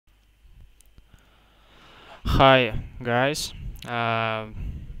Hi guys, uh,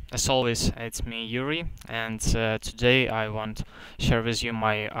 as always it's me Yuri, and today I want to share with you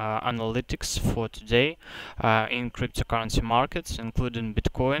my analytics for today in cryptocurrency markets, including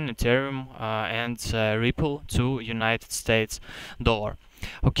Bitcoin, Ethereum, and Ripple to United States dollar.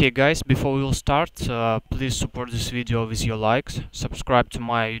 Okay guys, before we will start, please support this video with your likes, subscribe to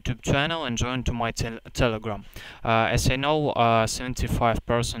my YouTube channel and join to my Telegram. As I know,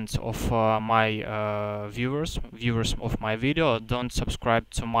 75% of my viewers of my video don't subscribe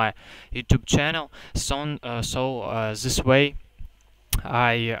to my YouTube channel, so this way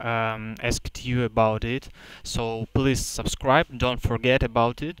I asked you about it, so please subscribe, don't forget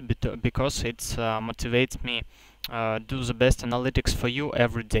about it, because it motivates me do the best analytics for you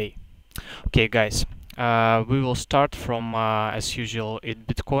every day. Okay guys, we will start from as usual at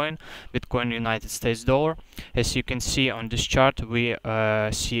Bitcoin United States dollar. As you can see on this chart, we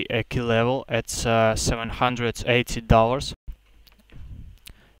see a key level at $780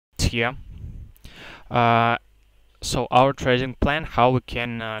 here. So our trading plan, how we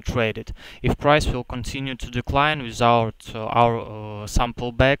can trade it. If price will continue to decline without our some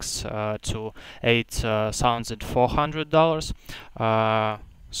pullbacks to $8,400,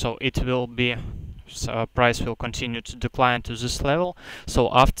 so it will be price will continue to decline to this level. So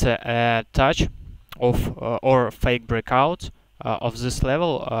after a touch of or fake breakout of this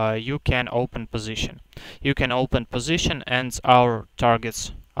level, you can open position. And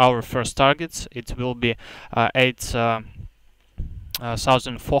our first targets, it will be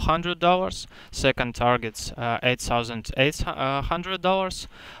 $8,400. Second targets $8,800,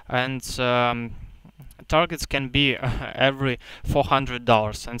 and targets can be every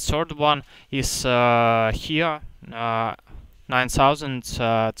 $400. And third one is here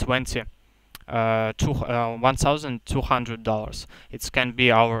 $9,020. $1,200. It can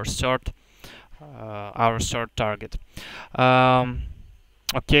be our third target.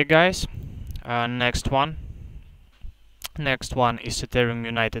 Okay guys, next one is Ethereum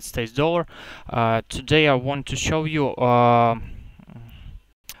United States dollar. Today I want to show you our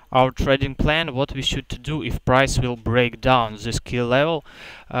trading plan, what we should do if price will break down this key level.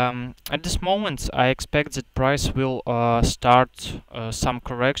 At this moment I expect that price will start some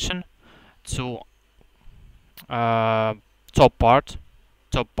correction to top part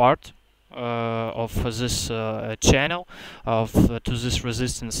of this channel to this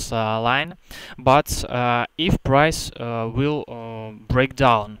resistance line, but if price will break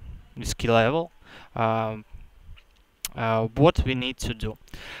down this key level, what we need to do.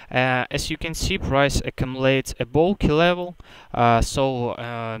 As you can see, price accumulates above key level, so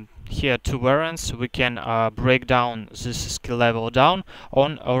here two variants: we can break down this key level down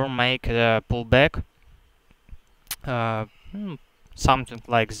or make a pullback, something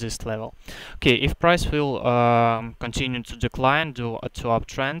like this level. Okay, if price will continue to decline to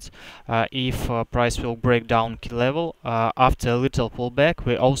uptrend, if price will break down key level after a little pullback,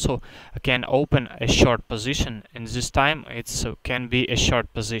 we also can open a short position, and this time it can be a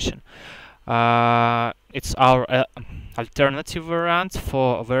short position. It's our alternative variant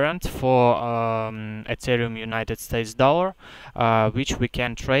for Ethereum United States dollar, which we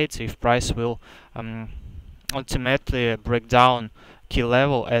can trade if price will ultimately break down key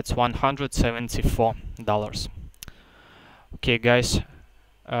level at $174. Okay guys,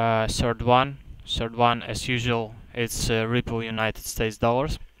 third one as usual, it's Ripple United States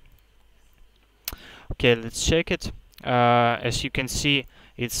dollars. Okay, let's check it. As you can see,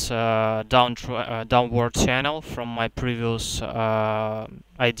 it's downward channel from my previous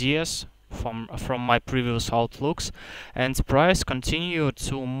ideas, from my previous outlooks, and price continue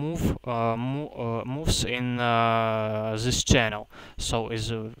to moves in this channel. So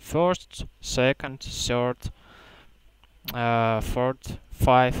is first, second, third, fourth,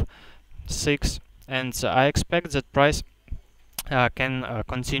 5, 6, and I expect that price can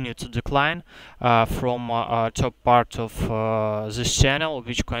continue to decline from top part of this channel,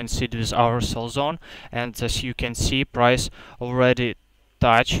 which coincides with our sell zone. And as you can see, price already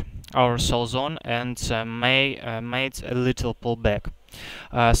touched our sell zone and made a little pullback.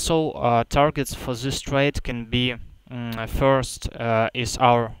 So targets for this trade can be first is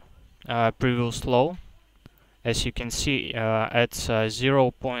our previous low, as you can see, at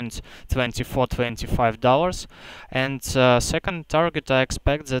 $0.2425, and second target I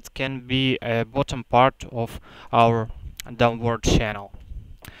expect that can be a bottom part of our downward channel.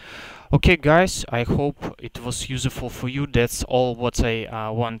 Okay guys, I hope it was useful for you. That's all what I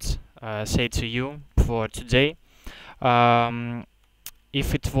want say to you for today.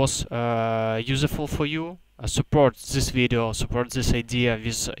 If it was useful for you, support this video, support this idea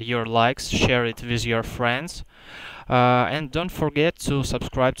with your likes, share it with your friends, and don't forget to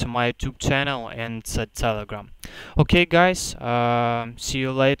subscribe to my YouTube channel and Telegram. Okay guys, see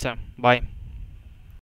you later, bye.